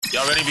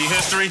Y'all ready to be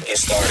history? Get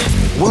started.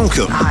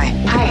 Welcome. Hi.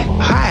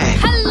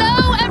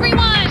 Hello,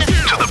 everyone.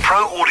 To the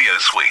Pro Audio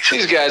Suite.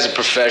 These guys are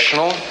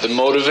professional. They're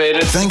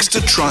motivated. Thanks to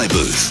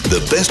TriBooth, the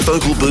best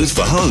vocal booth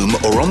for home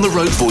or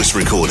on-the-road voice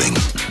recording.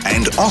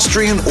 And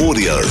Austrian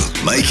Audio,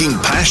 making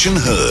passion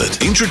heard.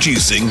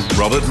 Introducing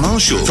Robert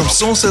Marshall from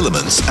Source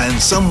Elements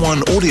and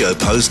Someone Audio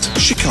Post,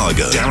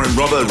 Chicago. Darren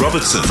Robbo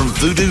Robertson from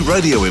Voodoo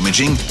Radio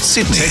Imaging,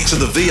 Sydney. Tech to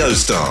the VO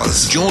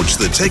Stars, George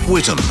the Tech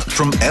Whittam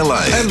from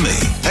LA. And me,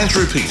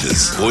 Andrew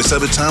Peters,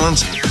 voiceover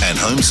talent and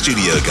home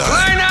studio guy.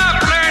 Line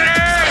up, learner!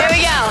 Here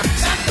we go.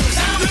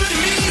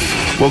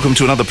 Welcome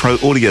to another Pro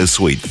Audio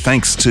Suite.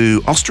 Thanks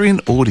to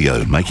Austrian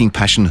Audio, making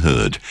passion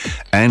heard,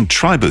 and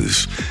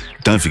TriBooth.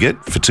 Don't forget,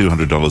 for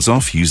 $200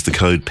 off, use the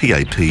code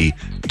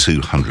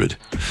PAP200.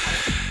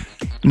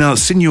 Now,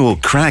 Senor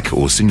Crack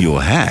or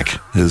Senor Hack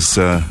has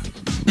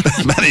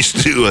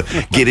managed to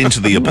get into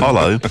the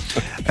Apollo,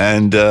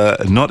 and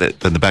not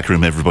in the back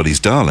room, everybody's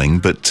darling,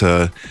 but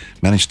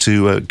managed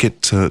to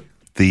get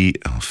the...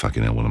 Oh,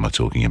 fucking hell, what am I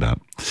talking about?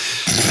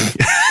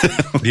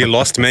 You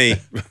lost me.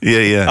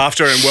 Yeah.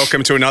 After and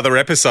welcome to another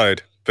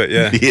episode. But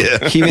yeah.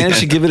 He managed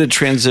to give it a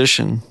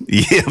transition.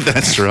 Yeah,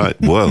 that's right.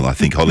 Well, I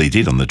think Holly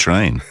did on the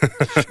train.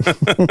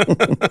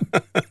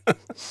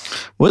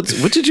 What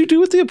did you do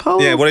with the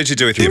Apollo? Yeah, what did you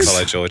do with the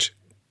Apollo, George?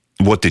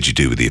 What did you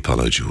do with the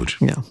Apollo, George?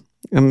 Yeah.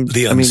 I mean,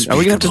 are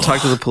we going to have to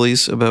talk to the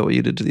police about what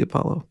you did to the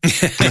Apollo?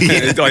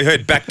 I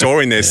heard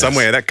backdoor in there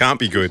somewhere. That can't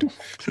be good.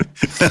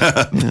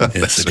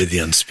 Yes, I did the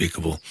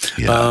unspeakable.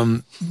 Yeah.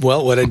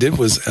 Well, what I did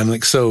was,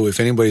 so if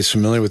anybody's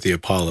familiar with the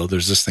Apollo,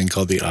 there's this thing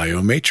called the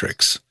I/O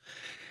matrix.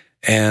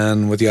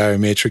 And what the I/O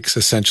matrix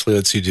essentially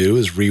lets you do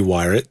is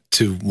rewire it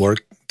to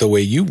work the way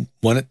you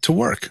want it to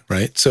work,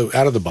 right? So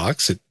out of the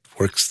box, it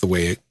works the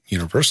way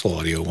Universal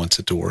Audio wants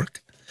it to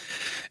work.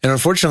 And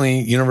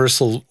unfortunately,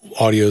 Universal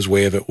Audio's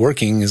way of it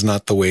working is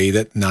not the way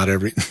that not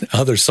every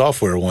other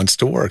software wants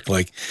to work.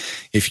 Like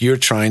if you're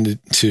trying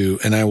to,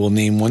 and I will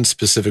name one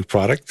specific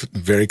product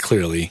very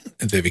clearly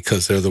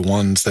because they're the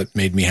ones that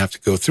made me have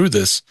to go through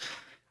this,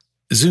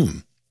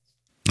 Zoom.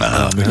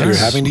 If you're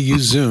having to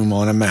use Zoom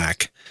on a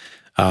Mac,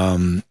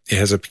 it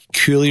has a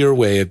peculiar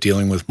way of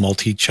dealing with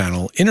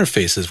multi-channel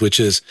interfaces, which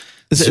is...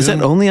 Is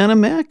that only on a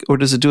Mac or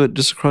does it do it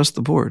just across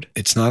the board?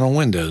 It's not on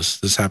Windows.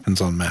 This happens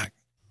on Mac.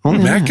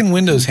 Only Mac and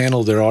Windows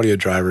handle their audio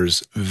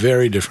drivers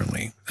very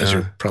differently, as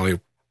you're probably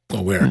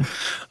aware.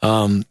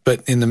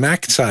 But in the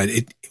Mac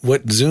side,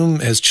 what Zoom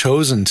has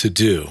chosen to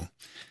do,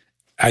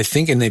 I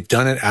think, and they've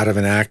done it out of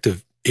an act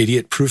of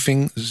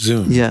idiot-proofing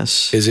Zoom.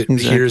 Yes, is it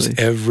hears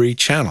every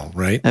channel,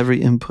 right?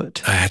 Every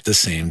input. At the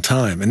same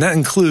time. And that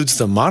includes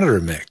the monitor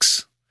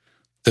mix,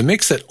 the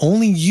mix that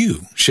only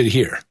you should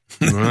hear.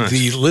 Right.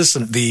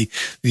 the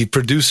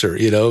producer,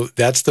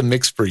 that's the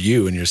mix for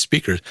you and your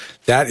speakers.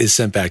 That is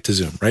sent back to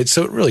Zoom, right?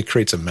 So it really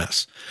creates a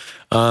mess.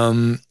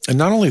 And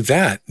not only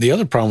that, the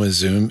other problem with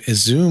Zoom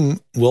is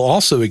Zoom will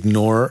also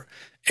ignore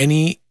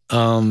any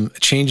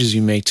changes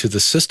you make to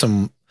the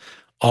system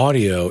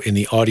audio in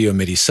the audio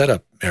MIDI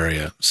setup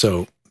area.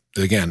 So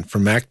again, for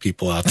Mac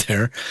people out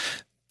there,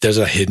 there's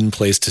a hidden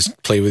place to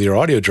play with your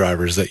audio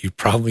drivers that you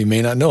probably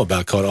may not know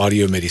about called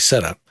audio MIDI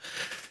setup.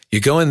 You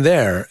go in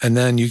there, and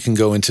then you can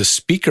go into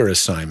speaker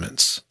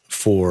assignments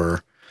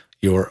for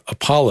your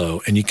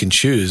Apollo, and you can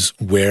choose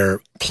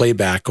where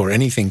playback or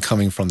anything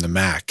coming from the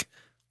Mac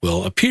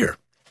will appear.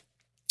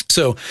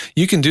 So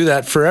you can do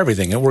that for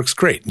everything. It works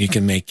great. You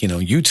can make,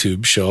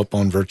 YouTube show up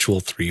on Virtual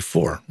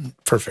 3.4.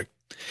 Perfect.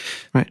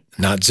 Right.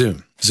 Not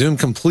Zoom. Zoom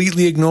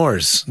completely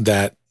ignores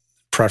that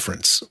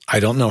preference. I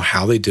don't know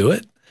how they do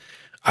it.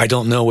 I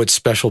don't know what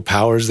special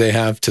powers they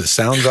have to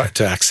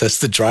to access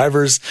the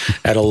drivers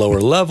at a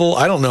lower level.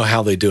 I don't know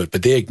how they do it,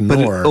 but they ignore.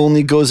 But it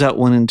only goes out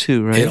 1 and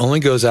 2, right? It only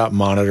goes out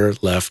monitor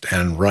left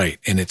and right.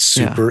 And it's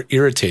super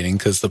irritating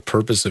because the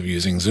purpose of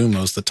using Zoom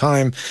most of the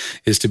time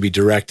is to be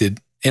directed,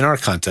 in our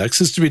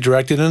context, is to be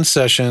directed in a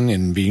session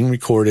and being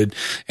recorded,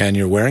 and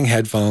you're wearing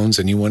headphones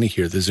and you want to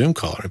hear the Zoom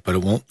caller, but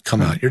it won't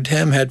come out your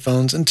damn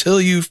headphones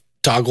until you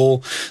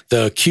toggle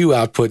the Q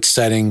output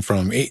setting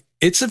from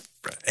It's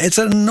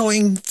an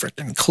annoying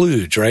freaking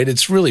kludge, right?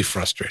 It's really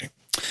frustrating.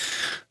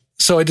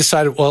 So I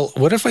decided, well,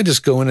 what if I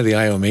just go into the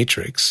I/O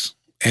matrix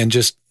and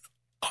just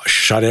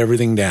shut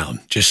everything down?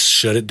 Just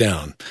shut it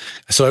down.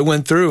 So I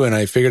went through and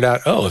I figured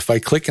out, if I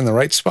click in the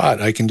right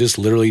spot, I can just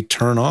literally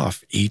turn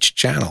off each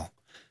channel.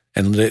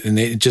 And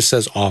it just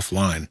says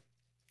offline.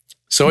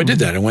 So I did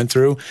that. I went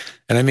through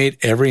and I made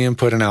every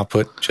input and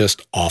output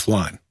just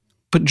offline.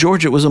 But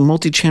George, it was a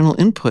multi-channel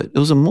input. It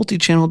was a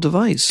multi-channel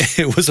device.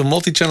 It was a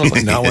multi-channel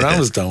device. Not when I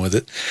was done with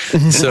it.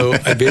 So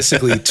I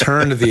basically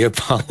turned the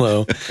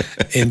Apollo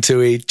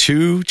into a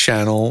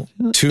 2-channel,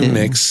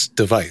 2-mix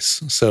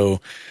device. So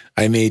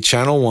I made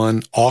channel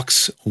 1,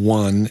 aux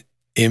 1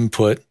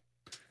 input,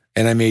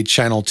 and I made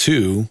channel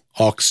 2,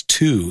 aux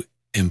 2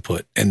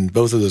 input. And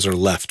both of those are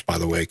left, by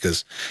the way,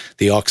 because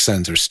the aux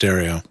sends are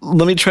stereo.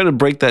 Let me try to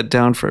break that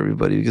down for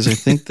everybody, because I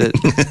think that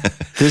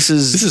this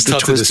is tough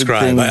to twisted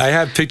describe. thing. I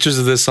have pictures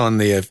of this on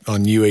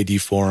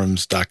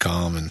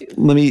uadforums.com. And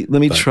Let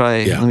me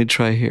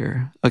try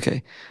here.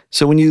 Okay.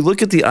 So when you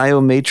look at the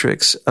IO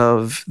matrix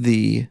of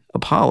the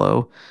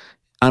Apollo,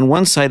 on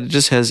one side it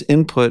just has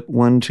input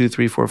 1, 2,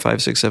 3, 4,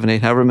 5, 6, 7,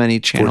 8, however many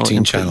channels.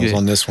 14 channels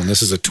on this one.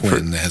 This is a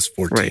twin that has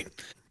 14. Right.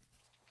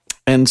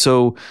 And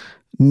so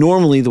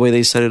normally the way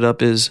they set it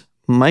up is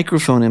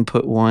microphone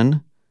input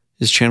 1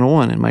 is channel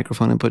 1 and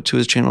microphone input 2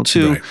 is channel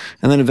 2. Right.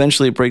 And then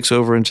eventually it breaks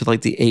over into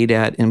like the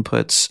ADAT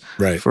inputs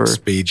for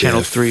speed, channel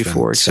diff, 3,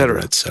 4, et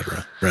cetera. et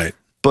cetera. Right.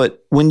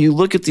 But when you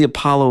look at the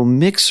Apollo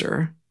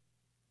mixer,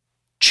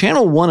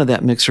 channel 1 of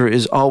that mixer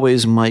is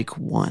always mic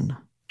 1.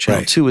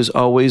 Channel 2 is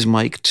always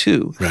mic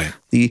 2. Right.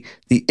 The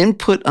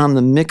input on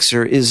the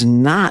mixer is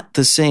not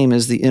the same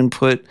as the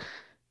input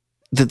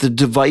that the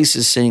device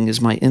is saying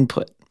is my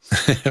input.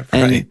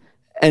 Right.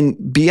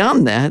 And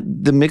beyond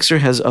that, the mixer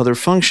has other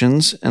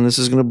functions, and this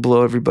is going to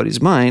blow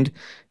everybody's mind.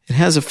 It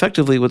has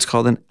effectively what's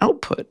called an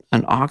output,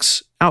 an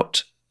aux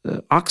out,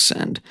 aux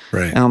send.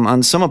 Right.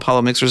 On some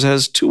Apollo mixers, it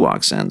has 2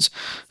 aux sends.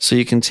 So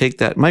you can take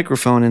that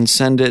microphone and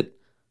send it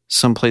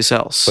someplace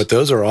else. But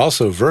those are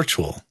also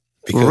virtual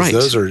because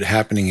those are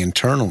happening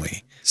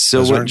internally. So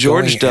those what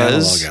George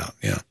does, analog out.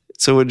 Yeah.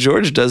 So what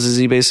George does is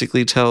he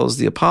basically tells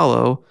the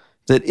Apollo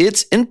that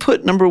its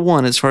input number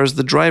 1, as far as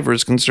the driver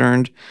is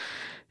concerned,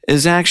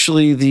 is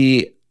actually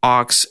the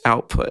aux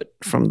output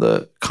from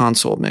the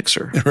console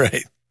mixer.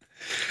 Right.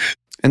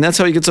 And that's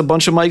how he gets a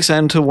bunch of mics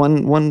into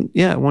one.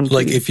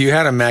 Like if you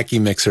had a Mackie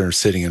mixer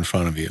sitting in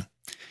front of you,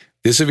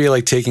 this would be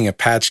like taking a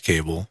patch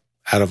cable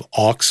out of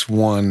aux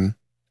 1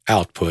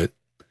 output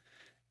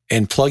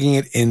and plugging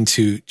it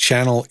into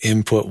channel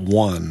input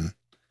 1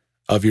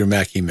 of your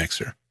Mackie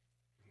mixer.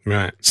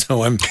 Right.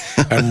 So I'm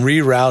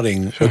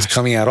rerouting what's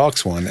coming out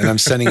aux 1 and I'm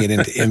sending it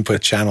into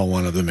input channel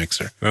 1 of the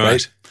mixer.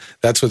 Right?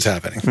 That's what's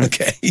happening.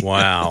 Okay.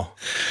 Wow.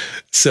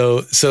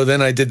 So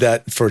then I did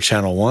that for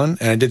channel 1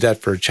 and I did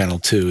that for channel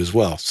 2 as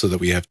well, so that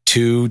we have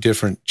 2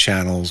 different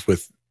channels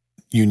with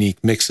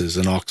unique mixes,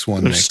 an aux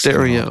 1 mix,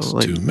 stereo, and aux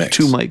like 2 mix.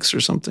 2 mics or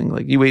something,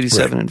 like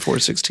U87 and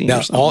 416 now,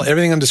 or something.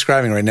 Everything I'm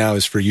describing right now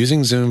is for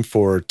using Zoom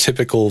for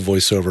typical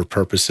voiceover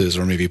purposes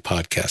or maybe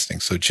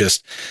podcasting. So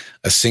just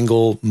a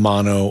single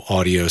mono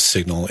audio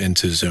signal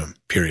into Zoom,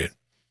 period.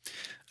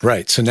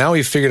 Right. So now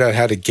we've figured out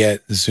how to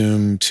get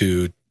Zoom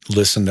to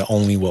listen to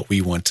only what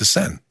we want to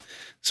send.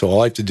 So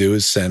all I have to do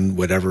is send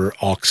whatever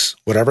I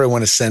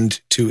want to send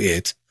to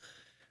it.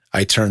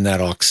 I turn that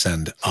aux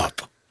send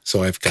up.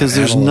 So I've got because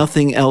there's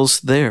nothing else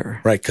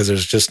there. Right, because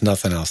there's just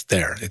nothing else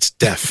there. It's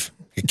deaf.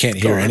 You can't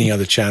hear any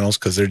other channels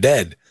because they're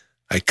dead.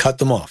 I cut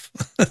them off.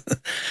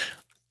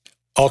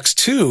 Aux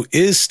 2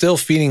 is still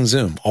feeding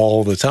Zoom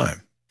all the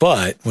time.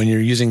 But when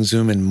you're using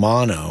Zoom in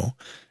mono,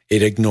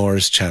 it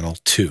ignores channel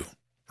 2,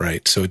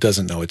 right? So it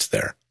doesn't know it's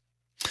there.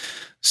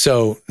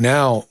 So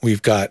now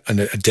we've got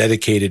a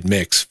dedicated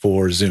mix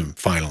for Zoom,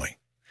 finally.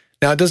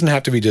 Now, it doesn't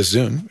have to be just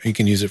Zoom. You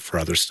can use it for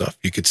other stuff.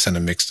 You could send a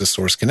mix to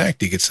Source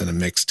Connect. You could send a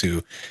mix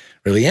to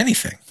really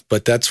anything.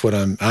 But that's what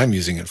I'm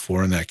using it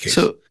for in that case.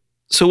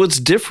 So what's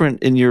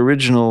different in your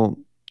original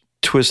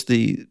twist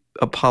the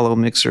Apollo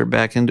mixer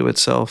back into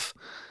itself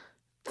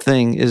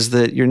thing is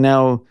that you're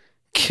now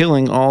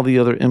killing all the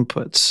other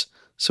inputs.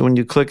 So when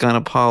you click on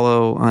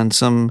Apollo on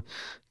some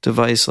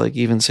device, like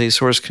even say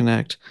Source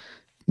Connect,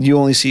 you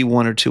only see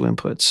 1 or 2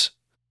 inputs.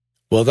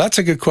 Well, that's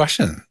a good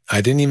question.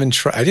 I didn't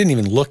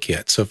even look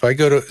yet. So if I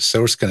go to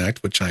Source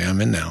Connect, which I am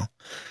in now,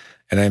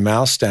 and I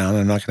mouse down,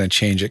 I'm not going to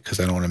change it because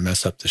I don't want to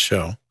mess up the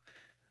show.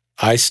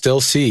 I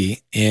still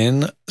see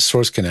in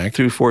Source Connect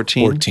through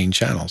 14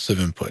 channels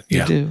of input.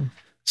 You do.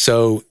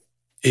 So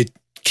it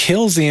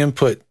kills the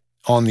input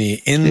on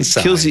the inside.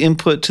 It kills the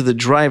input to the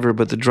driver,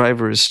 but the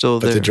driver is still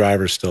there. But the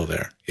driver's still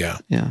there. Yeah.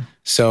 Yeah.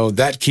 So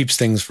that keeps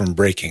things from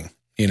breaking.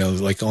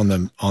 Like on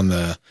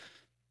the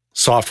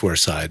software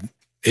side,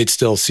 it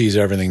still sees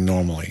everything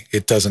normally.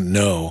 It doesn't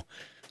know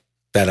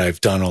that I've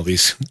done all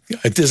these.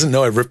 It doesn't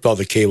know I've ripped all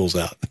the cables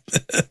out,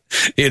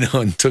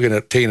 and taken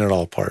it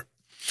all apart.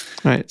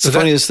 Right. So the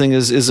funniest thing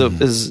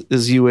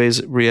is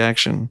UA's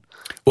reaction.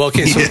 Well,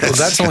 okay, so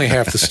that's only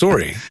half the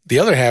story. The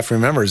other half,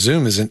 remember,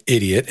 Zoom is an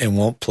idiot and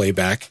won't play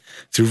back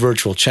through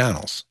virtual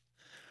channels.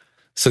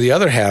 So the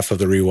other half of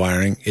the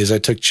rewiring is I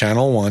took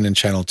channel 1 and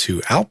channel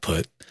 2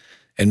 output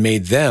and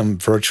made them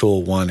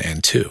virtual 1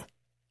 and 2.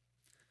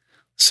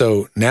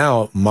 So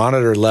now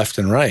monitor left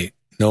and right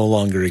no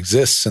longer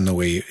exists in the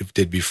way it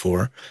did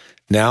before.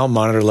 Now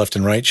monitor left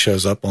and right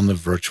shows up on the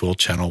virtual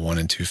channel 1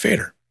 and 2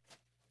 fader.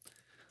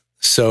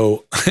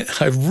 So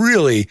I've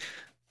really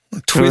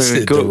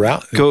twisted the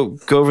route. Go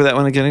over that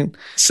one again.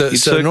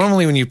 So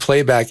normally when you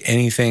play back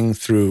anything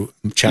through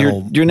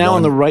channel, you're now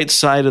on the right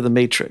side of the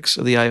matrix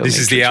of the IO. This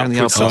is the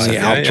output side. On the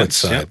output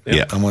side.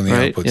 Yeah. I'm on the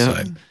output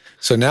side.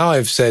 So now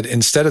I've said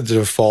instead of the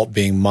default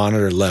being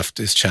monitor left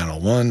is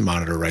channel 1,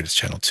 monitor right is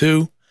channel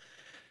 2.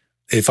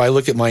 If I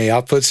look at my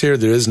outputs here,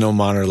 there is no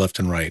monitor left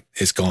and right.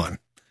 It's gone.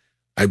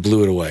 I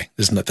blew it away.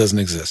 That doesn't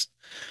exist.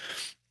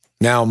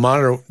 Now,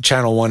 monitor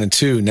channel 1 and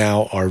 2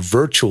 now are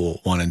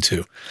virtual 1 and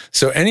 2.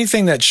 So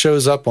anything that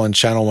shows up on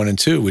channel 1 and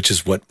 2, which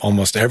is what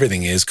almost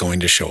everything is going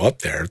to show up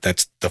there,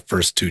 that's the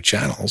first two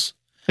channels.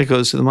 It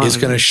goes to the monitor. Is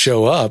going to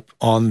show up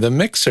on the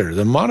mixer,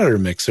 the monitor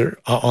mixer,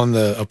 on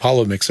the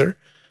Apollo mixer,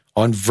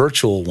 on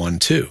virtual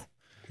 1-2.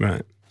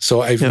 Right.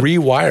 So I've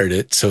rewired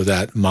it so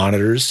that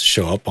monitors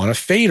show up on a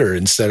fader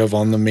instead of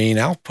on the main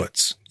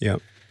outputs.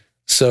 Yep.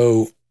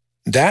 So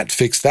that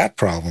fixed that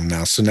problem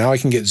now. So now I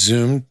can get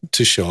Zoom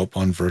to show up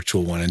on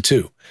virtual 1 and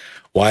 2.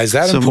 Why is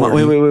that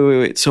important?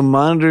 Wait. So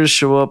monitors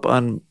show up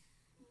on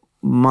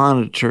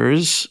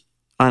monitors,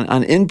 on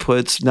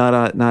inputs,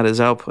 not as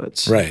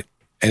outputs. Right.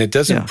 And it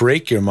doesn't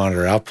break your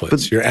monitor outputs.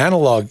 But your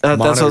analog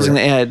monitor. That's what I was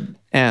going to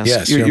ask.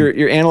 Yes,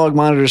 your analog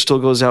monitor still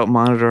goes out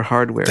monitor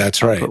hardware.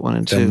 That's right. 1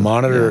 and 2. The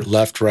monitor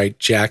left-right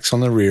jacks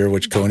on the rear,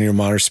 which go into your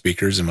monitor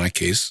speakers. In my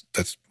case,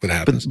 that's what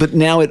happens. But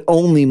now it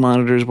only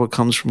monitors what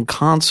comes from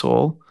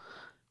console,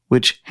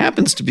 which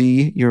happens to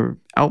be your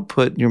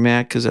output, your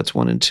Mac, because that's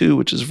 1 and 2,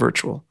 which is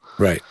virtual.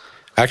 Right.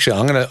 Actually,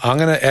 I'm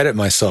gonna edit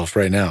myself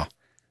right now.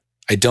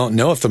 I don't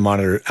know if the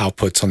monitor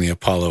outputs on the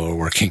Apollo are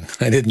working.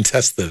 I didn't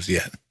test those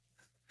yet.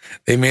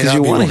 They may not be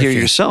working. Because you want to hear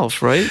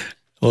yourself, right?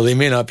 Well, they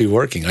may not be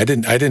working. I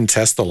didn't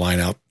test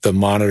the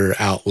monitor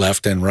out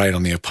left and right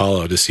on the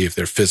Apollo to see if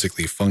they're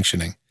physically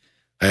functioning.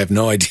 I have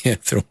no idea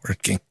if they're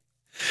working.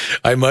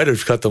 I might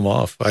have cut them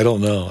off. I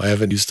don't know. I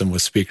haven't used them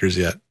with speakers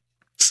yet.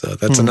 So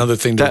that's another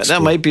thing to explore.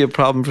 That might be a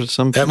problem for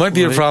some people. That might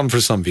be a problem for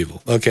some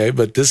people. Okay.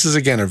 But this is,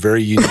 again, a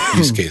very unique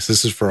use case.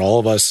 This is for all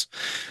of us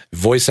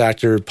voice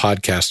actor,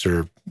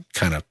 podcaster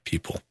kind of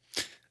people.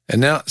 And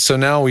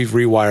now we've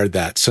rewired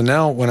that. So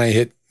now when I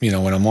hit,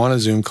 when I'm on a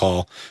Zoom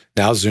call,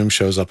 now Zoom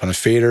shows up on a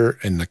fader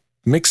in the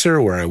mixer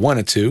where I want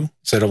it to,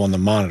 instead of on the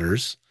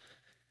monitors.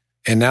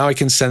 And now I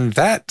can send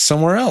that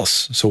somewhere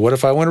else. So what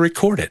if I want to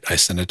record it? I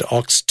send it to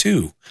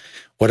aux2.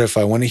 What if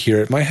I want to hear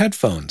it in my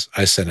headphones?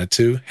 I send it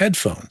to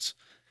headphones.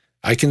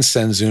 I can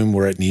send Zoom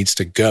where it needs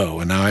to go,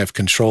 and now I have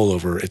control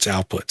over its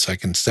outputs. I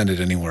can send it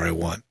anywhere I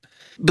want.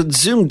 But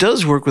Zoom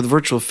does work with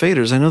virtual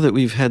faders. I know that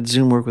we've had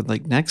Zoom work with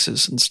like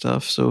Nexus and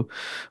stuff. So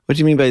what do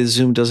you mean by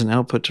Zoom doesn't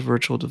output to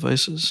virtual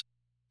devices?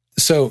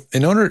 So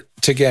in order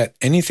to get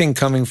anything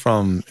coming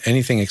from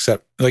anything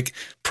except like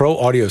Pro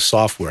Audio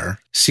software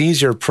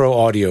sees your Pro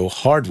Audio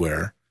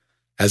hardware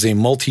as a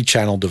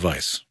multi-channel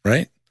device,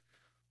 right?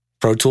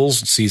 Pro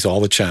Tools sees all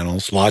the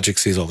channels. Logic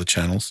sees all the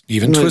channels.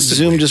 Even Twisted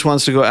Zoom Wave. just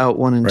wants to go out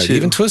 1 and 2.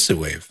 Even Twisted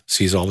Wave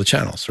sees all the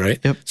channels, right?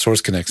 Yep.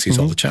 Source Connect sees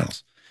all the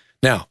channels.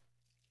 Now,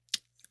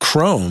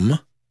 Chrome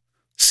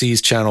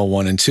sees channel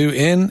 1 and 2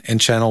 in and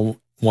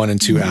channel 1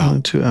 and 2 out. 1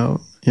 and 2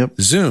 out.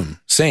 Yep. Zoom,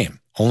 same.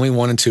 Only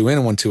 1 and 2 in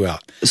and 1, 2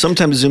 out.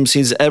 Sometimes Zoom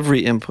sees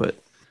every input.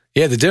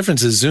 Yeah, the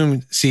difference is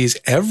Zoom sees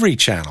every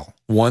channel,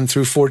 1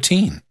 through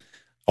 14,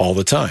 all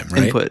the time,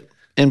 right?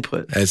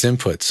 Input. As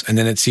inputs. And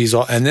then it sees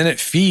all, and then it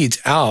feeds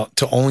out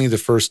to only the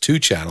first 2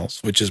 channels,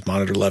 which is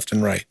monitor left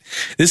and right.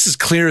 This is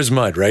clear as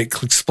mud, right?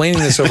 Explaining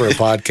this over a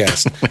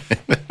podcast.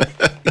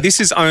 This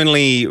is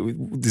only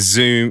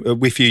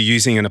Zoom if you're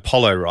using an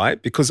Apollo,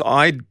 right? Because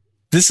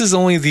This is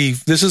only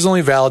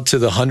valid to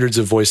the hundreds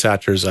of voice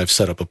actors I've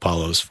set up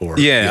Apollos for.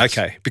 Yeah, yes.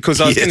 Okay. Because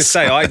I was going to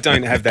say, I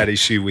don't have that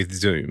issue with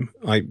Zoom,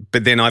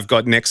 but then I've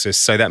got Nexus,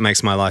 so that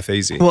makes my life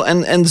easy. Well,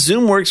 and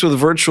Zoom works with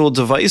virtual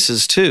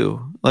devices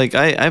too. Like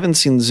I haven't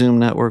seen Zoom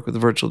not work with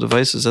virtual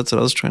devices. That's what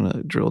I was trying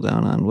to drill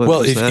down on.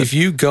 If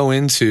you go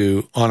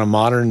on a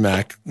modern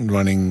Mac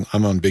running,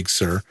 I'm on Big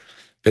Sur,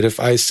 but if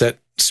I set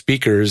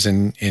speakers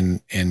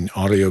in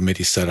audio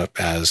MIDI setup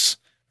as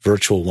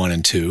virtual 1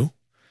 and 2,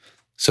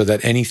 so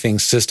that anything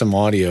system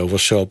audio will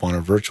show up on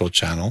a virtual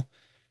channel.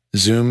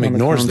 Zoom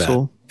ignores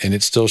that, and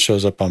it still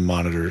shows up on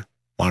monitor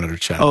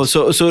channels.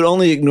 Oh, so it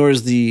only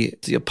ignores the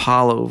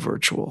Apollo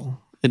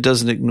virtual. It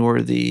doesn't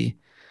ignore the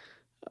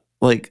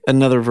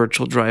another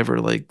virtual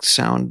driver like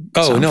sound.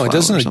 Oh no, it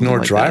doesn't ignore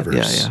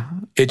drivers. Yeah.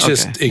 It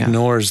just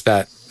ignores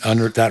that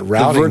under that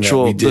routing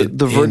that we did.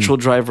 The virtual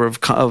driver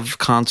of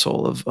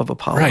console of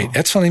Apollo. Right,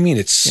 that's what I mean.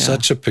 It's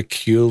such a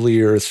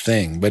peculiar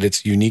thing, but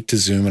it's unique to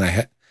Zoom, and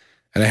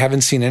I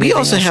haven't seen anything. We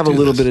also have a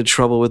little bit of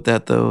trouble with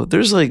that, though.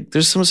 There's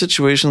some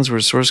situations where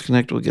Source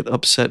Connect will get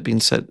upset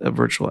being set a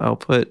virtual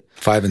output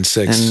 5 and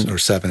 6 or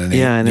 7 and 8.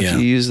 Yeah, and if you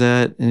use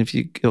that, and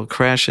it'll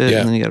crash it,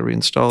 and then you got to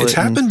reinstall it. It's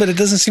happened, but it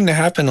doesn't seem to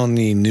happen on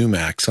the new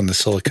Macs on the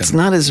Silicon. It's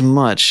not as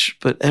much,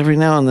 but every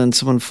now and then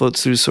someone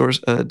floats through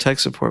tech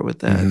support with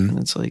that, and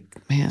it's like,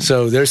 man.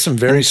 So there's some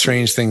very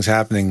strange things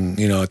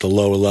happening, at the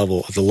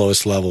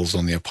lowest levels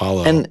on the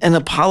Apollo. And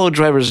Apollo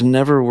drivers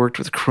never worked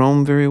with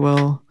Chrome very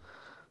well.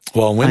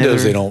 Well, on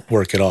Windows, they don't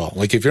work at all.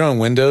 Like if you're on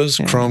Windows,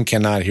 Chrome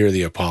cannot hear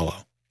the Apollo.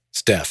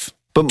 It's deaf.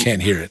 But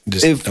can't hear it.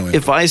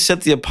 If I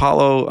set the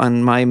Apollo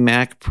on my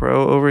Mac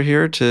Pro over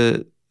here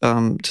to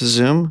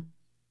Zoom,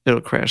 it'll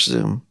crash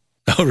Zoom.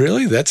 Oh,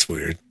 really? That's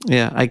weird.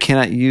 Yeah, I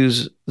cannot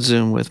use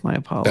Zoom with my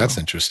Apollo. That's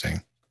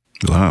interesting.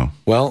 Wow.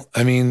 Well,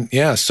 I mean,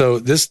 yeah. So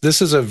this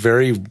is a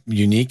very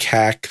unique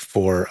hack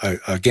for,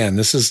 again,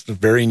 this is a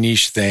very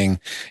niche thing.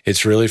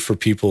 It's really for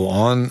people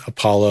on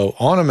Apollo,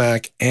 on a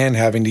Mac, and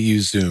having to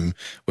use Zoom,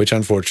 which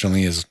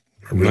unfortunately is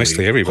really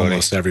mostly everybody.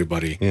 Almost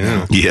everybody.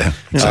 Yeah. Yeah,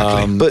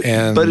 exactly.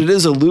 But it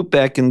is a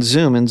loopback in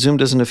Zoom, and Zoom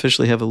doesn't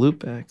officially have a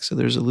loopback. So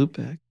there's a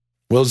loopback.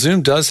 Well,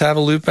 Zoom does have a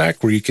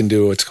loopback where you can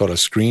do what's called a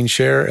screen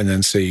share, and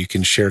then say you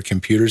can share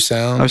computer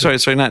sound. Oh,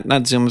 sorry,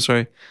 not Zoom. I'm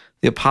sorry.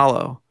 The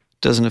Apollo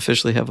doesn't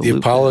officially have a loopback. The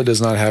Apollo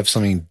does not have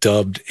something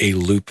dubbed a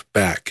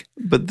loopback.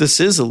 But this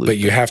is a loopback. But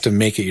you have to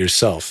make it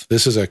yourself.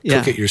 This is a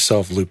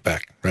cook-it-yourself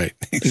loopback, right?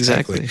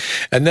 Exactly.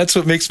 And that's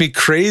what makes me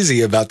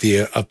crazy about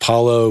the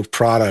Apollo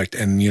product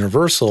and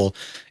Universal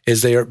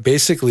is they are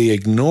basically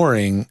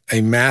ignoring a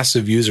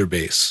massive user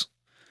base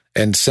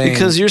and saying...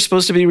 Because you're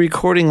supposed to be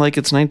recording like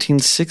it's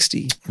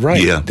 1960.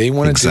 Right. Yeah, they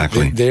want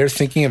exactly. They're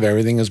thinking of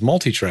everything as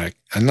multi-track.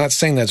 I'm not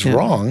saying that's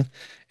wrong.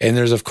 And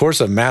there's, of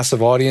course, a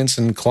massive audience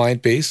and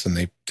client base,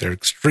 and they're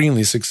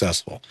extremely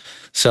successful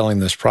selling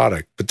this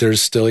product. But there's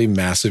still a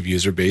massive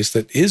user base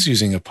that is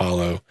using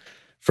Apollo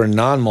for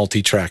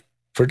non-multi-track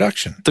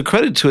production. The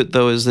credit to it,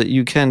 though, is that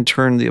you can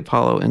turn the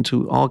Apollo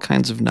into all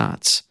kinds of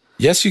knots.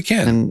 Yes, you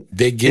can. And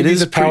they give you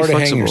the power to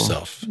hang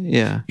yourself.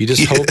 Yeah. You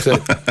just hope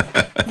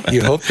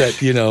that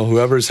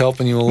whoever's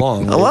helping you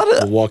along will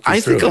walk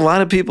you through. I think a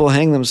lot of people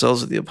hang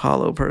themselves with the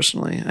Apollo.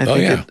 Personally,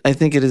 I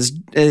think it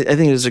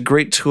is a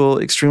great tool,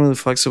 extremely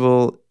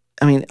flexible.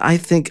 I mean, I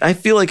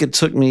feel like it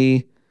took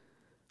me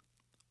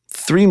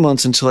 3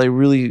 months until I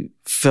really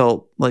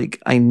felt like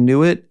I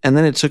knew it, and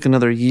then it took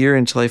another year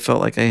until I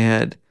felt like I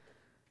had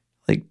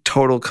like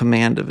total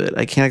command of it.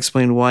 I can't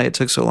explain why it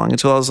took so long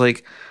until I was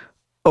like,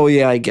 oh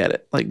yeah, I get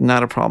it. Like,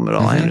 not a problem at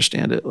all. I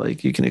understand it.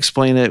 Like, you can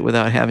explain it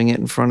without having it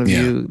in front of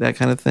you, that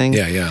kind of thing.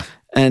 Yeah.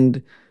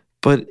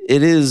 But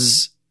it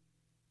is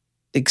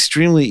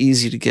extremely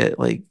easy to get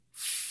like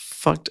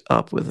fucked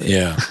up with it.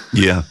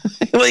 Yeah.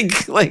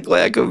 like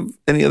lack of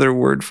any other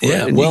word for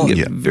it. And you can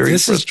get very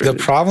frustrated.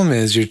 The problem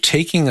is you're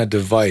taking a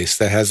device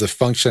that has the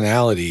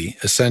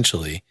functionality,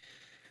 essentially,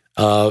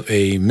 of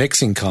a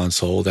mixing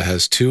console that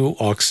has 2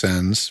 aux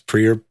sends,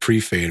 pre or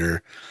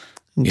pre-fader,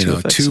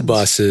 two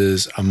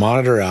buses, a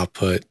monitor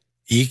output,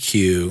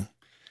 EQ,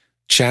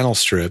 channel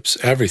strips,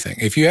 everything.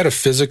 If you had a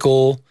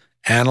physical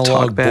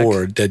analog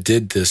board that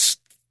did this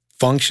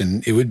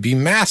function, it would be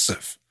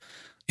massive.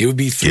 It would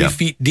be 3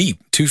 feet deep,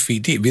 2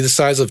 feet deep. It'd be the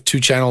size of 2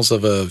 channels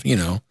of a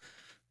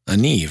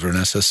Neve or an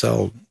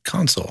SSL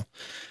console,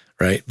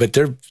 right? But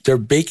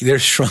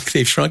they've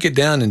shrunk it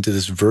down into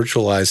this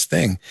virtualized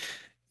thing.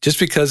 Just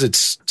because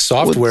it's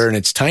software and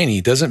it's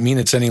tiny doesn't mean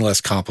it's any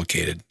less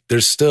complicated.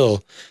 There's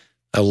still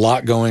a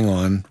lot going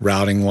on,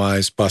 routing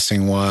wise,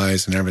 busing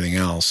wise, and everything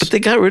else. But they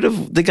got rid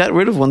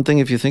of one thing.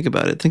 If you think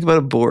about it, think about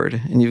a board,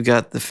 and you've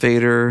got the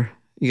fader,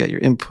 you got your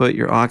input,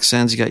 your aux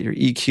sends, you got your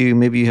EQ.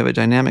 Maybe you have a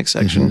dynamic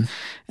section,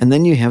 and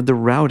then you have the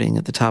routing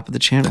at the top of the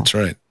channel. That's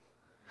right.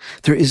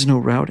 There is no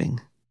routing,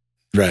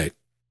 right?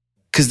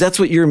 Because that's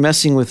what you're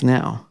messing with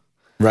now.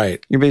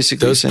 Right. You're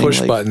basically those saying, push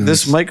like, buttons.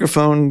 This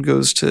microphone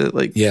goes to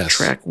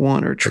track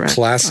 1 or track 5.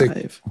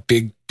 Classic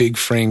big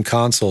frame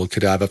console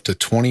could have up to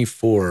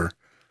 24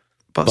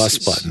 bus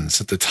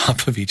buttons at the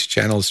top of each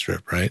channel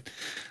strip, right?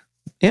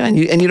 Yeah, and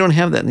you don't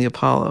have that in the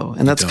Apollo,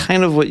 and that's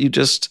kind of what you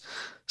just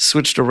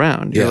switched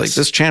around. You're like,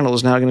 this channel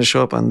is now going to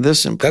show up on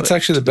this input. That's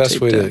actually the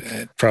best way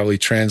to probably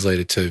translate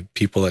it to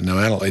people that know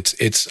analog.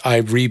 It's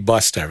I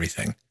rebust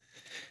everything.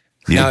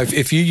 Yeah. Now,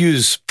 if you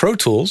use Pro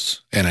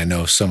Tools, and I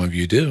know some of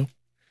you do,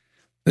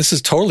 this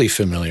is totally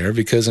familiar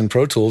because in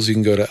Pro Tools, you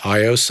can go to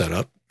I/O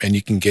setup and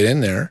you can get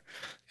in there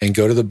and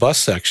go to the bus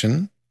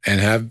section and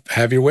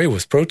have your way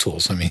with Pro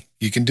Tools. I mean,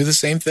 you can do the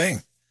same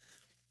thing.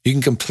 You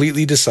can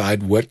completely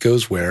decide what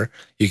goes where.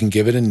 You can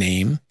give it a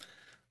name,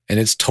 and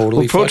it's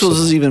totally Pro flexible.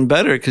 Tools is even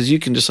better because you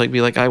can just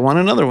be like, I want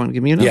another one.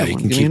 Give me another one. Yeah, you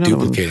can keep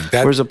duplicating.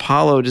 Whereas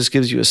Apollo just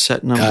gives you a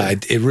set number.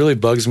 It really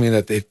bugs me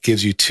that it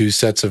gives you 2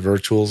 sets of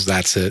virtuals.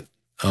 That's it.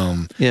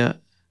 Yeah.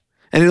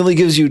 And it only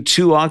gives you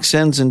 2 aux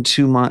sends and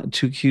 2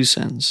 Q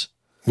sends.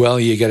 Well,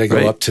 you got to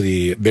go up to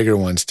the bigger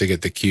ones to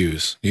get the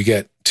Qs. You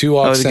get 2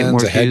 aux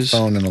sends, a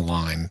headphone, and a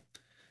line.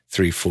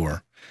 3,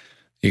 4.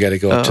 You got to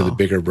go up to the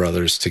bigger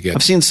brothers to get.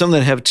 I've seen some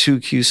that have 2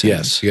 Q sends.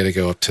 Yes, you got to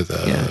go up to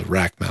the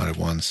rack-mounted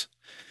ones.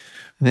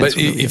 But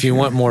if you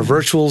want more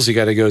virtuals, you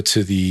got to go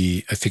to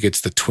I think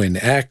it's the Twin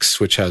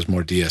X, which has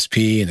more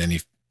DSP, and then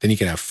you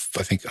can have,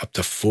 I think, up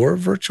to 4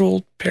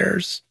 virtual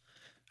pairs,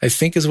 I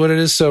think is what it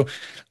is. So,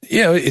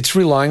 it's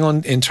relying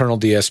on internal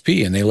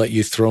DSP, and they let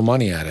you throw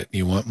money at it.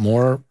 You want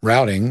more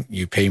routing,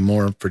 you pay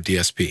more for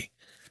DSP.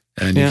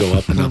 And you go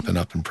up and up and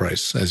up in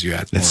price as you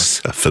add more. It's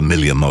a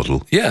familiar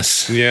model.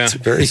 Yes. Yeah. It's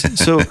very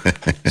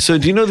So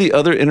do you know the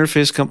other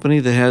interface company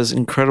that has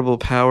incredible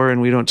power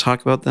and we don't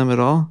talk about them at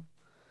all?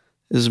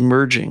 Is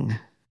Merging.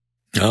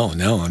 Oh,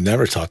 no. I've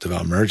never talked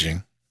about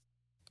Merging.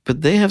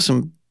 But they have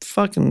some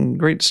fucking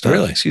great stuff.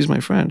 Really? Excuse my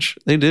French.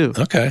 They do.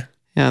 Okay.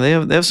 Yeah, they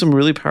have some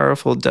really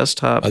powerful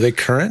desktop. Are they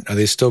current? Are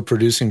they still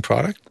producing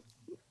product?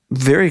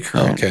 Very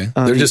current. Okay.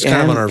 They're just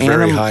kind of on our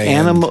very high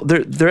end.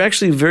 They're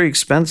actually very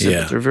expensive.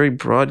 Yeah. They're very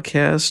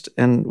broadcast.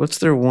 And what's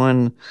their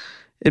one?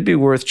 It'd be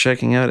worth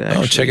checking out,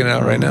 actually. Oh, checking it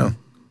out right now.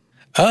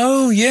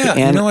 Oh, yeah.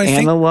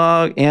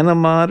 Analog,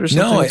 Animod or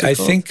something? No, I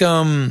think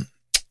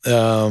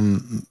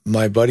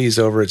my buddies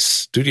over at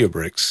Studio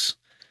Bricks,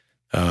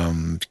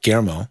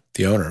 Guillermo,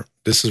 the owner,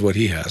 this is what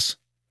he has.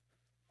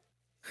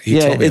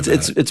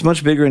 It's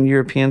much bigger in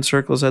European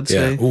circles, I'd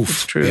say. Yeah, oof.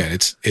 It's true. Yeah,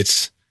 it's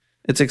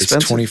expensive.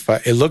 It's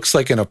 25. It looks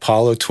like an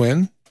Apollo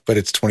twin, but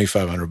it's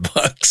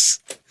 $2,500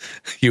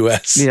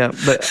 US. Yeah,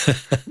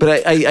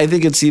 but I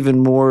think it's even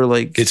more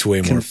like it's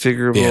way more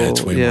configurable. Yeah,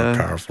 it's way more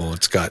powerful.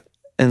 It's got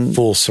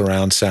full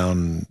surround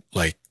sound,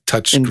 like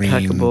touch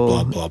screen,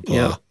 blah blah blah.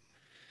 Yeah.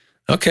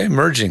 Okay,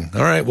 merging.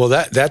 All right. Well,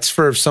 that's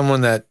for someone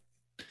that.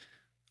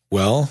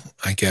 Well,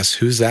 I guess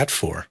who's that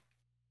for?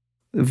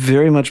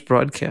 Very much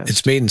broadcast.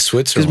 It's made in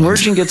Switzerland.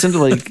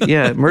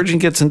 Because merging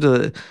gets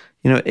into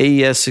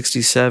AES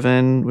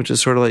 67, which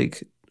is sort of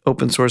like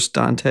open source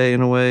Dante in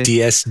a way.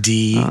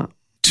 DSD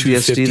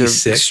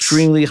 256. They're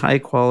extremely high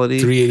quality.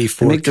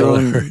 384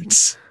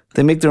 kilohertz.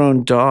 They make their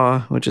own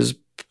DAW, which is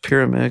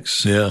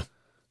Pyramix. Yeah.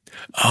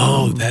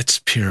 Oh, that's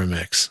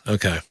Pyramix.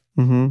 Okay.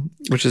 Mm-hmm.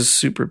 Which is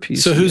super PC.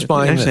 So who's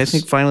buying this? I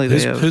think finally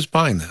who's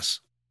buying this?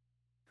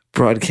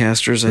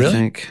 Broadcasters, really? I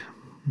think.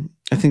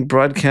 I think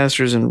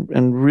broadcasters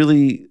and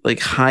really like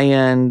high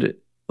end,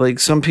 like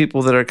some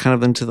people that are kind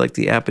of into like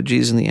the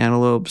Apogees and the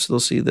Antelopes, they'll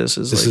see this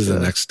as this is the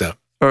next step,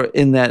 or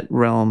in that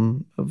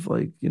realm of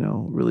like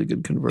really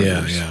good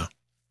converters. Yeah.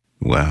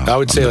 Wow. I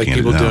would say like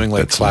people doing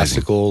like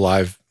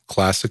live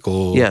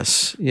classical,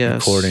 yes,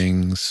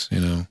 recordings,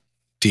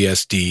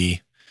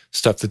 DSD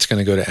stuff that's going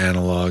to go to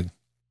analog.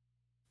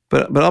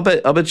 But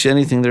I'll bet you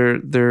anything their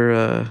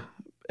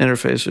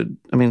interface would.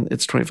 I mean,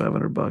 it's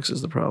 $2,500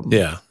 is the problem.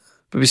 Yeah.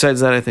 But besides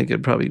that, I think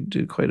it'd probably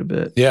do quite a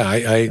bit. Yeah,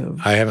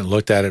 I haven't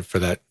looked at it for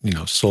that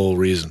sole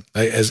reason.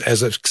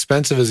 As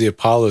expensive as the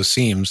Apollo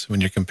seems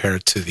when you compare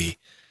it to the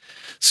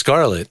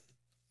Scarlett,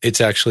 it's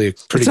actually a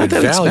pretty good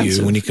value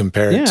expensive. When you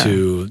compare it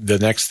to the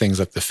next things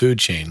up the food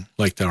chain,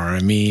 like the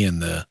RME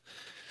and the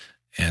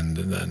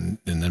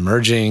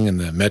merging and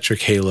the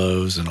metric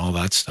halos and all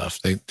that stuff.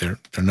 They're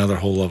another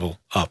whole level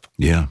up.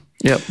 Yeah.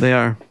 Yep, they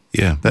are.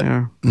 Yeah,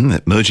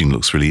 that merging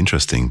looks really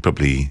interesting.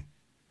 Probably.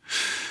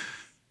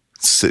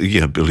 So,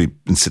 Billy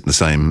sit in the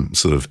same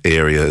sort of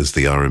area as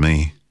the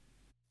RME.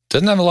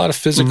 Doesn't have a lot of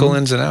physical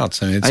ins and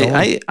outs. I mean,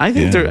 I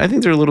think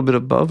they're a little bit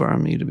above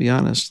RME, to be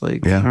honest.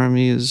 Like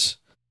RME is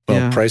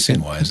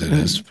pricing wise it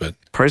is, but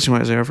pricing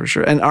wise they are for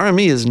sure. And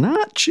RME is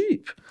not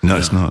cheap. No,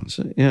 it's not.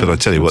 So, but I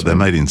tell you what, they're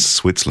made in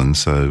Switzerland,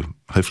 so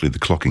hopefully the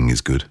clocking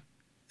is good.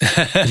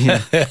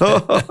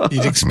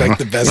 You'd expect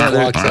the best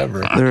clocks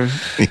ever.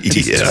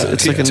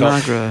 It's like a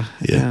Nagra.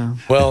 Yeah.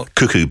 Well,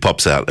 cuckoo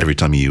pops out every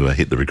time you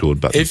hit the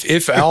record button.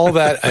 If all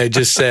that I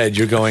just said,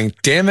 you're going,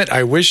 damn it,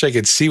 I wish I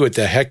could see what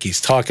the heck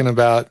he's talking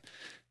about.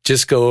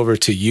 Just go over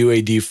to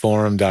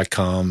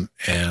uadforum.com,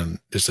 and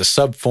there's a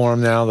sub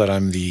forum now that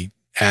I'm the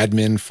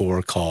admin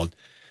for called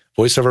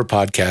Voiceover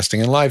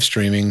Podcasting and Live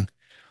Streaming.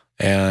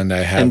 And I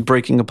have and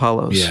breaking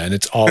Apollos. Yeah, and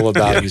it's all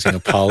about using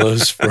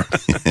Apollos for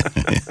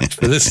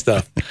this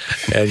stuff.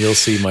 And you'll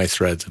see my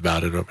threads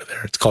about it over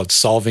there. It's called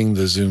Solving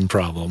the Zoom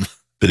Problem.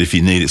 But if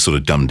you need it sort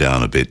of dumbed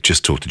down a bit,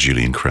 just talk to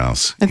Julian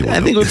Krause.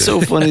 I think what's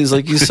so funny is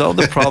like you solve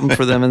the problem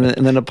for them, and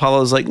then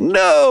Apollo's like,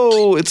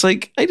 no, it's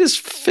like I just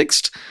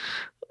fixed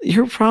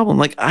your problem.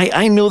 Like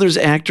I know there's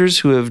actors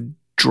who have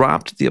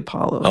dropped the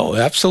Apollo. Oh,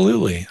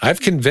 absolutely.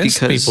 I've convinced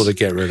people to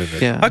get rid of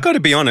it. Yeah. I got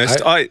to be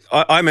honest.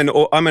 I'm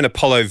an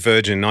Apollo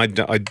virgin. I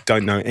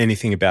don't know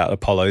anything about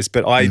Apollos,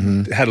 but I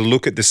had a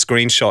look at the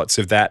screenshots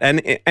of that,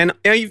 and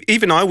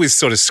even I was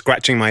sort of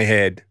scratching my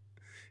head,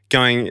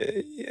 going,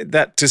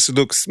 that just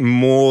looks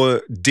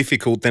more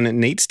difficult than it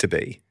needs to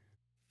be.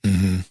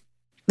 Mm-hmm.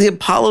 The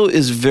Apollo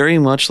is very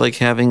much like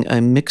having a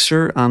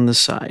mixer on the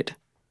side.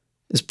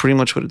 Is pretty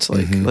much what it's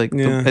like.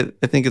 Mm-hmm.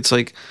 I think it's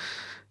like.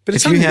 But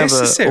if you have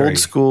an old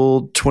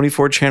school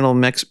 24-channel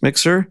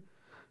mixer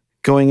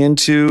going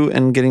into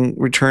and getting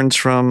returns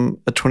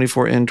from a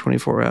 24 in,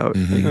 24 out.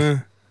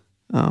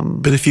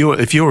 But if you're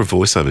a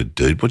voiceover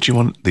dude, what do you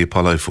want the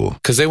Apollo for?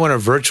 Because they want a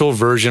virtual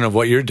version of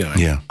what you're doing.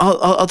 Yeah,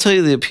 I'll tell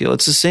you the appeal.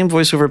 It's the same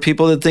voiceover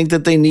people that think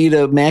that they need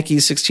a Mackie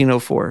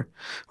 1604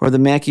 or the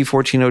Mackie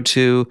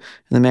 1402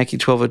 and the Mackie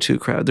 1202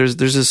 crowd.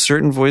 There's a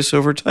certain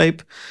voiceover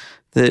type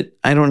that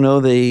I don't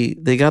know.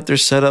 They got their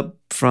setup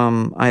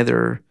from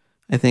either.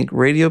 I think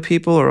radio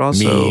people are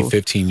also me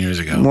 15 years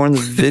ago. More in the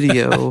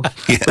video.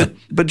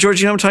 But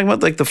George, I'm talking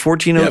about like the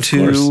 1402.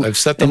 Yeah, of course. I've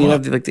set them and you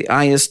up. have like the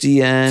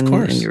ISDN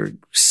and your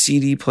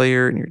CD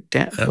player and your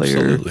DAT player.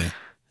 Absolutely.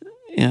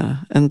 Yeah.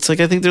 And it's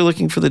like I think they're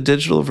looking for the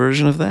digital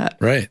version of that.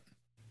 Right.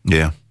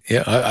 Yeah.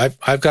 Yeah.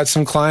 I've got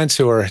some clients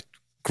who are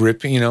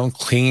gripping,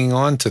 clinging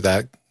on to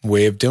that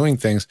way of doing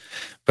things.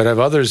 But I have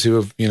others who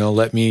have,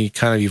 let me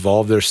kind of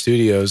evolve their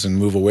studios and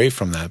move away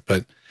from that.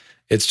 But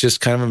it's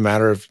just kind of a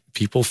matter of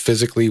people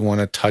physically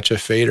want to touch a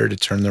fader to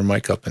turn their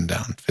mic up and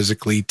down,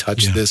 physically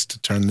touch this to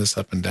turn this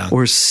up and down.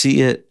 Or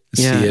see it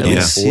See it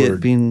on see board.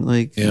 it being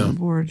like on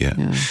board.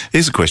 Yeah.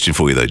 Here's a question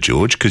for you though,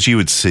 George, because you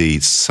would see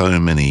so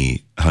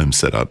many home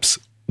setups.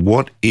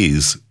 What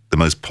is the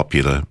most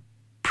popular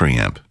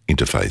preamp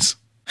interface?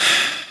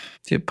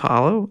 The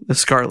Apollo, the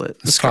Scarlett.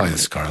 It's probably the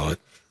Scarlett.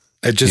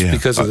 Just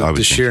because of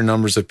the sheer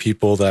numbers of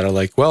people that are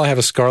like, well, I have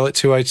a Scarlett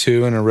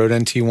 2i2 and a Rode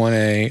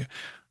NT1A.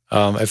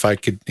 If I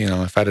could,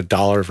 if I had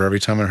 $1 for every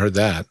time I heard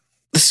that.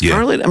 The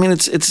Scarlett, I mean,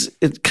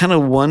 it kind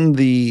of won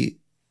the,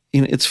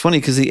 it's funny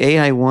because the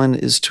AI1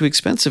 is too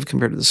expensive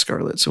compared to the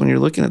Scarlett. So when you're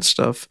looking at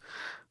stuff,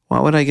 why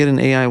would I get an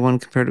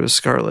AI1 compared to a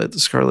Scarlett? The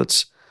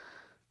Scarlett's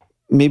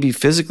maybe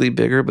physically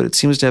bigger, but it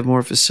seems to have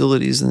more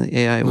facilities than the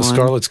AI1. The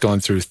Scarlett's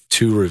gone through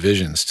 2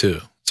 revisions too.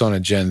 It's on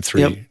a Gen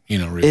 3,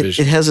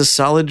 revision. It has a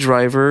solid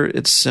driver.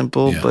 It's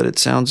simple, but it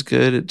sounds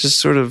good. It just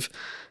sort of,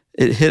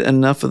 it hit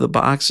enough of the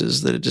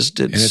boxes that it just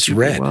did super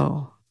red.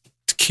 well.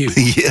 It's cute.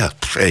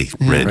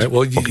 Red. Right?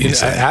 Well,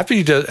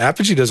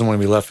 Apogee doesn't want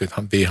to be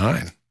left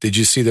behind. Did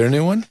you see their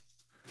new one?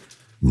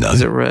 No.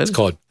 Is it red? It's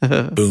called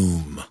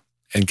Boom.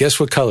 And guess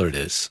what color it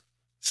is?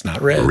 It's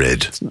not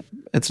red. It's not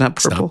purple? It's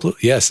not blue.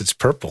 Yes, it's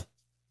purple.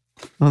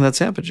 Oh,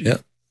 that's Apogee. Yeah.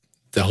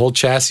 The whole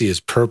chassis is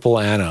purple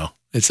ano.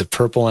 It's a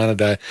purple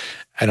anodized,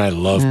 and I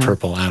love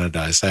purple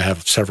anodized. I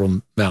have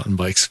several mountain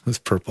bikes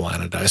with purple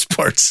anodized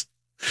parts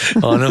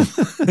on them.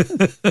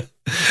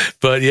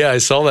 But yeah, I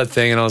saw that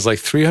thing and I was like,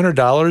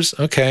 $300?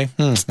 Okay,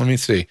 let me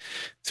see.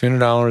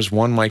 $300,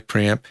 1 mic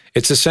preamp.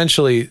 It's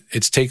essentially,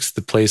 it takes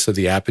the place of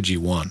the Apogee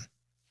 1,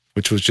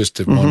 which was just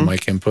a 1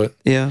 mic input.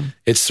 Yeah.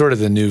 It's sort of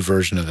the new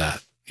version of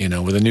that,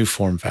 with a new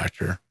form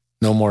factor.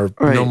 No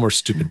more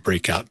stupid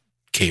breakout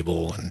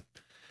cable and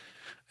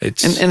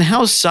it's and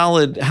how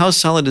solid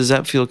does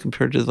that feel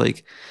compared to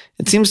like,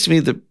 it seems to me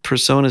the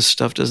Persona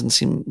stuff doesn't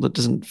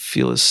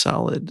feel as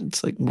solid.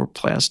 It's like more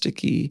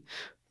plasticky.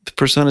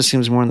 Persona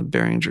seems more on the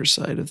Behringer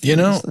side of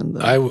things.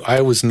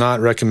 I was not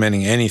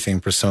recommending anything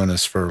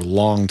Personas for a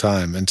long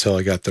time until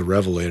I got the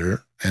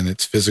Revelator, and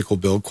its physical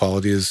build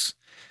quality is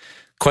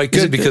quite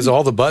good because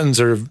all the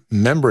buttons are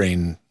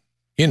membrane,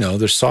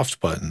 they're soft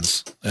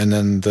buttons. And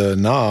then the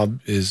knob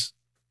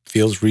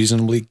feels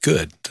reasonably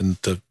good.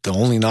 The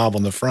only knob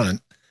on the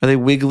front. Are they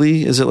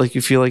wiggly? Is it like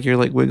you feel like you're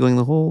like wiggling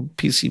the whole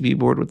PCB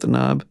board with the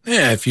knob?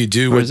 Yeah, if you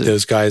do what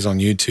those guys on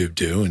YouTube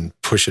do and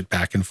push it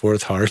back and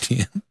forth hard,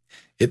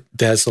 it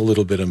has a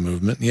little bit of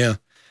movement, yeah.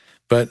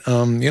 But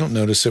you don't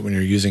notice it when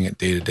you're using it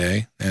day to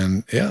day.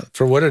 And yeah,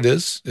 for what it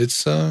is,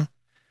 it's do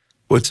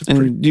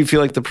you feel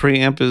like the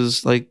preamp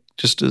is like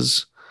just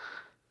as,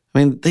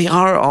 they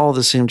are all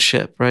the same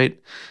chip, right?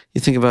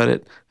 You think about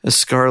it, a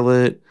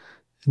Scarlett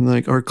and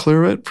like our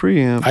Claret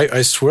preamp.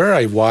 I swear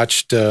I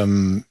watched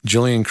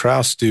Julian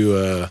Krause do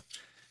a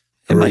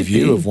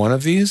review of one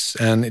of these,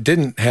 and it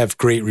didn't have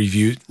great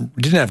review.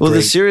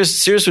 The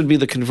Cirrus would be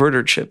the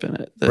converter chip in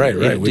it.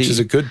 Right, which is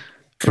a good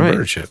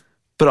converter chip.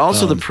 But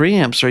also the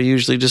preamps are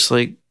usually just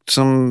like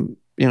some,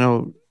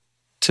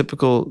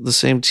 typical, the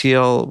same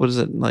TL, what is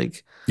it,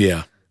 like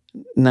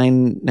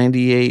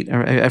 998,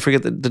 or I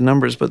forget the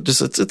numbers, but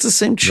just it's the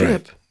same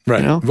chip.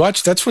 Right.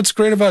 Watch, that's what's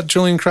great about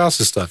Julian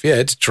Krause's stuff. Yeah,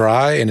 it's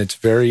dry and it's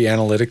very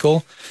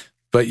analytical,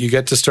 but you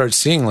get to start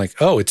seeing like,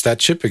 oh, it's that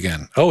chip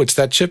again. Oh, it's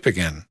that chip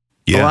again.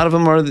 Yeah. A lot of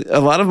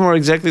them are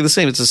exactly the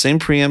same. It's the same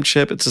preamp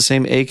chip. It's the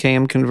same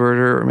AKM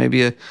converter or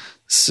maybe a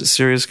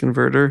Sirius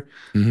converter.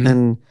 Mm-hmm.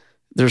 And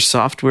their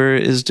software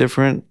is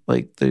different.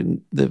 Like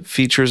the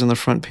features in the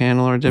front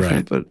panel are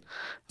different, but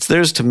it's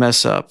theirs to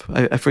mess up.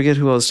 I forget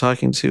who I was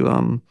talking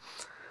to.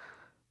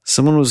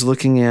 Someone was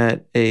looking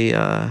at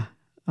a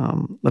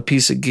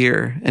piece of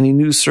gear and he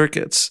knew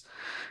circuits,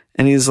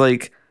 and he's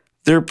like,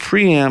 their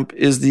preamp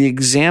is the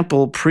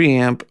example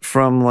preamp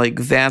from like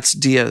that's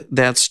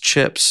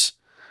chips.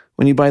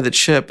 When you buy the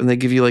chip and they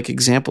give you like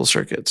example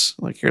circuits,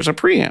 like here's a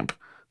preamp,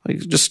 like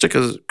just stick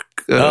a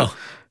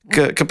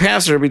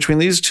capacitor between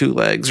these two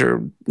legs,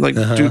 or like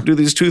do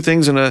these two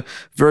things in a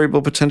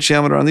variable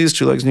potentiometer on these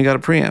two legs, and you got a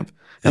preamp.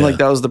 And like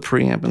that was the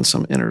preamp in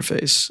some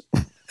interface.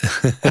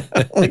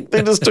 Like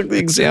they just took the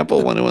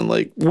example one and went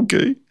like,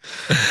 okay,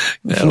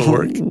 that'll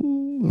work.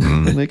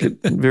 Make it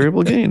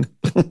variable gain.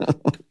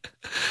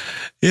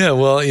 Yeah,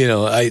 well,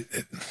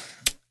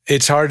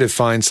 it's hard to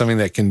find something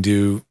that can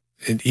do,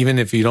 even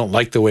if you don't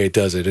like the way it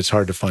does it, it's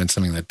hard to find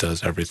something that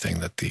does everything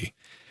that the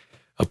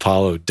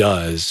Apollo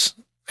does,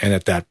 and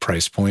at that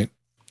price point.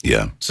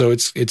 Yeah. So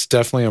it's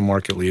definitely a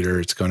market leader.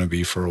 It's going to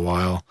be for a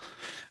while.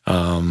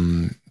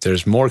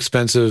 There's more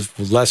expensive,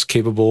 less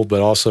capable,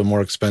 but also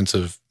more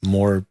expensive,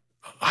 more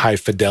high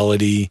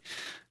fidelity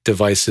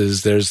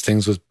devices. There's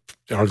things with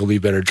arguably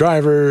better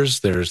drivers.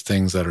 There's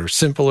things that are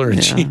simpler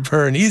and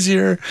cheaper and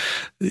easier.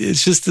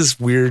 It's just this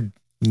weird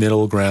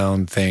middle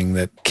ground thing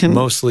that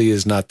mostly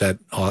is not that,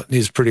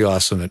 is pretty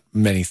awesome at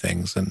many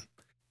things. And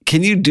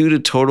can you do to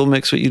Total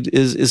Mix what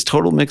is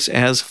Total Mix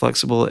as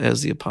flexible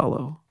as the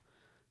Apollo?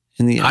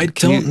 In the end? I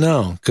don't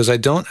know, because I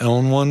don't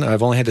own one.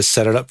 I've only had to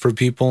set it up for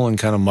people and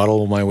kind of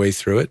muddle my way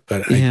through it.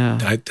 But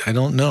I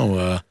don't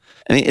know.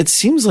 I mean, it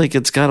seems like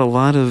it's got a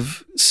lot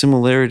of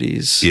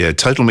similarities. Yeah,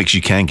 Total Mix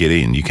you can get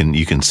in. You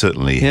can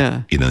certainly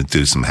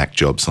do some hack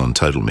jobs on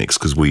Total Mix,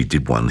 because we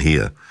did one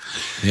here.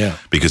 Yeah.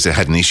 Because it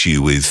had an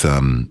issue with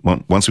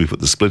once we put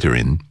the splitter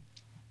in,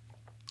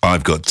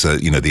 I've got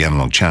the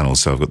analog channel,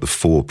 so I've got the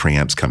 4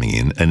 preamps coming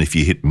in, and if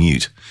you hit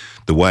mute,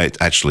 the way it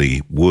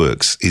actually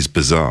works is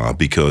bizarre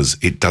because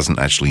it doesn't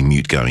actually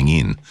mute going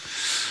in.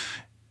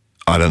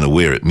 I don't know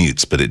where it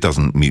mutes, but it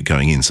doesn't mute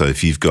going in. So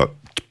if you've got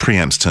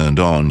preamps turned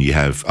on, you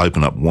have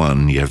open up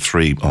 1, you have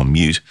 3 on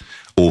mute,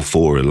 all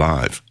 4 are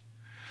live.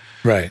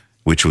 Right.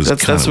 Which was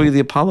that's the way the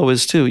Apollo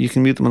is too. You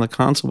can mute them on the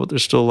console, but they're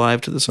still live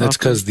to the software. That's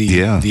because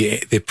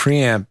the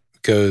preamp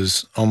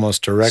goes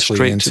almost directly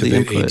straight into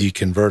the AD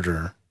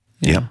converter.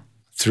 Yeah.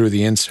 Through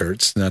the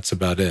inserts, and that's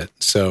about it.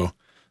 So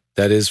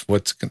that's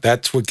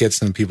what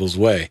gets in people's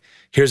way.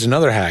 Here's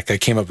another hack I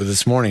came up with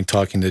this morning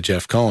talking to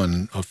Jeff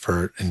Cohen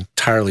for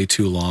entirely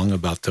too long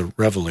about the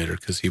Revelator,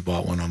 because he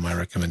bought one on my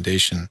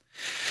recommendation.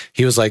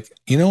 He was like,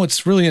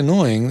 it's really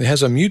annoying. It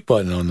has a mute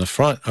button on the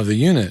front of the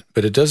unit,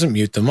 but it doesn't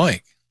mute the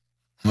mic.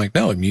 I'm like,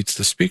 no, it mutes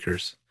the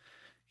speakers.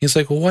 He's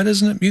like, well, why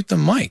doesn't it mute the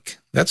mic?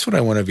 That's what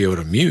I want to be able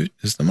to mute,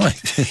 is the mic.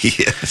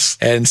 Yes.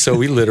 And so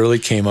we literally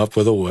came up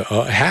with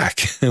a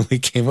hack. We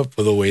came up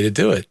with a way to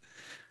do it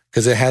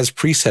because it has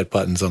preset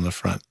buttons on the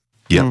front.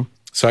 Yeah.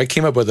 So I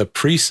came up with a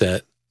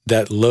preset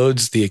that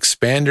loads the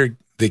expander,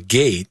 the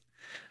gate,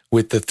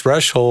 with the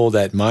threshold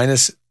at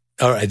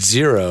at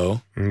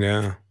 0.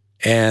 Yeah.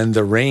 And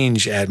the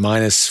range at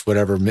minus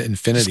whatever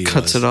infinity just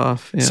cuts it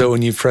off. Yeah. So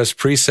when you press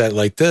preset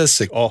like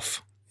this, it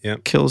off. Yeah.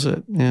 Kills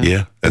it. Yeah.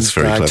 Yeah. That's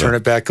very clever. I turn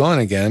it back on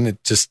again.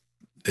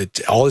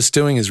 All it's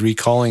doing is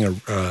recalling a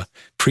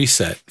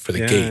preset for the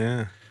gate.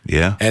 Yeah.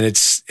 Yeah. And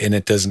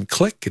it doesn't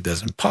click, it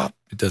doesn't pop,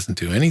 it doesn't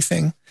do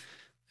anything.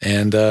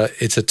 And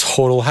it's a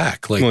total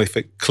hack. Like, well, if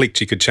it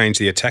clicked, you could change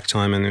the attack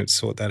time and it would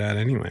sort that out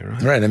anyway,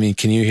 right? Right. I mean,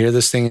 can you hear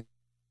this thing?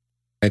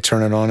 I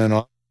turn it on and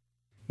off.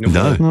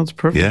 No, it's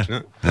perfect.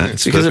 No.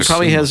 It's because perfect. it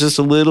probably has just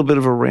a little bit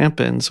of a ramp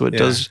in, so it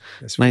does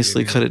that's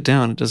nicely really cut it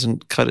down. It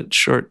doesn't cut it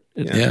short.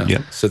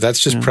 Yeah. So that's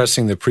just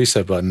pressing the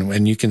preset button,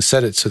 and you can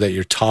set it so that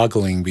you're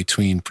toggling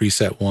between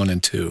preset 1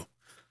 and 2.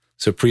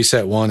 So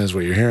preset 1 is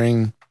what you're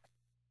hearing.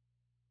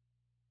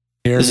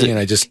 And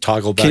I just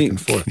toggle back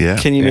and forth. Yeah.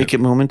 Can you make it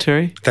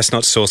momentary? That's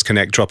not Source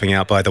Connect dropping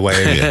out, by the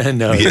way.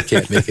 No, you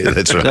can't make it.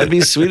 That's right. That'd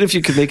be sweet if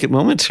you could make it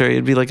momentary.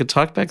 It'd be like a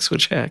talkback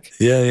switch hack.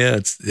 Yeah.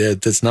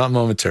 It's not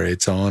momentary.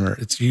 It's on, or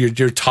it's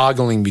you're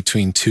toggling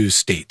between 2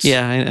 states.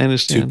 Yeah, I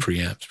understand. 2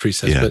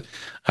 presets. Yeah. But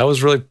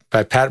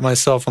I pat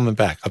myself on the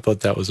back. I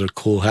thought that was a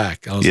cool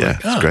hack. I was like,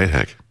 it's a great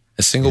hack.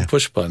 A single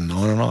push button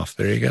on and off.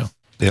 There you go.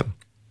 Yep.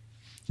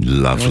 It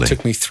Lovely. only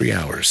took me 3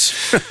 hours.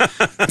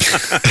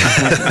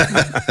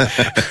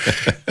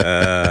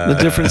 The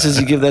difference is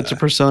you give that to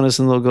Personas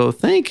and they'll go,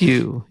 thank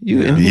you.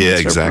 You enhanced our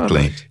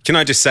exactly. product." Can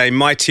I just say,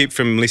 my tip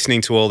from listening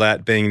to all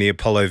that, being the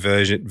Apollo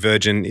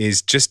Virgin,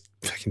 is just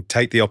fucking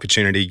take the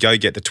opportunity, go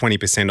get the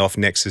 20% off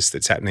Nexus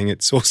that's happening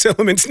at Source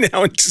Elements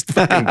now, and just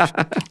fucking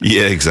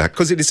Yeah, exactly.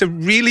 because it is a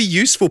really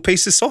useful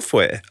piece of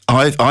software.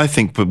 I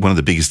think one of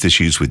the biggest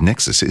issues with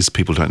Nexus is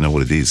people don't know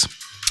what it is.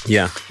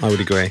 Yeah, I would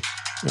agree.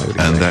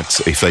 And that's,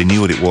 if they knew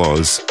what it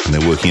was and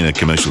they're working in a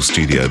commercial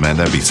studio, man,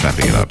 they'd be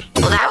snapping it up.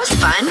 Well, that was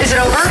fun. Is it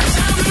over?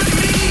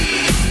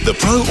 The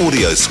Pro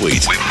Audio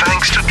Suite, with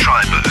thanks to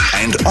Tribooth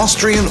and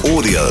Austrian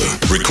Audio,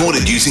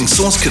 recorded using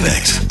Source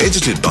Connect,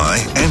 edited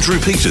by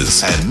Andrew Peters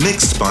and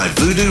mixed by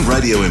Voodoo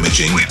Radio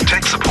Imaging, with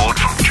tech support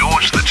from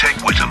George the Tech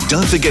Whittam.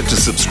 Don't forget to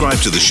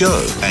subscribe to the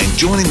show and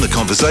join in the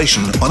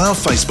conversation on our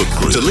Facebook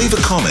group. To leave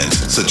a comment,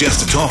 suggest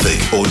a topic,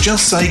 or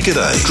just say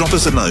g'day, drop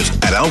us a note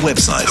at our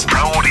website,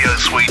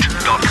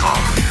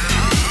 theproaudiosuite.com.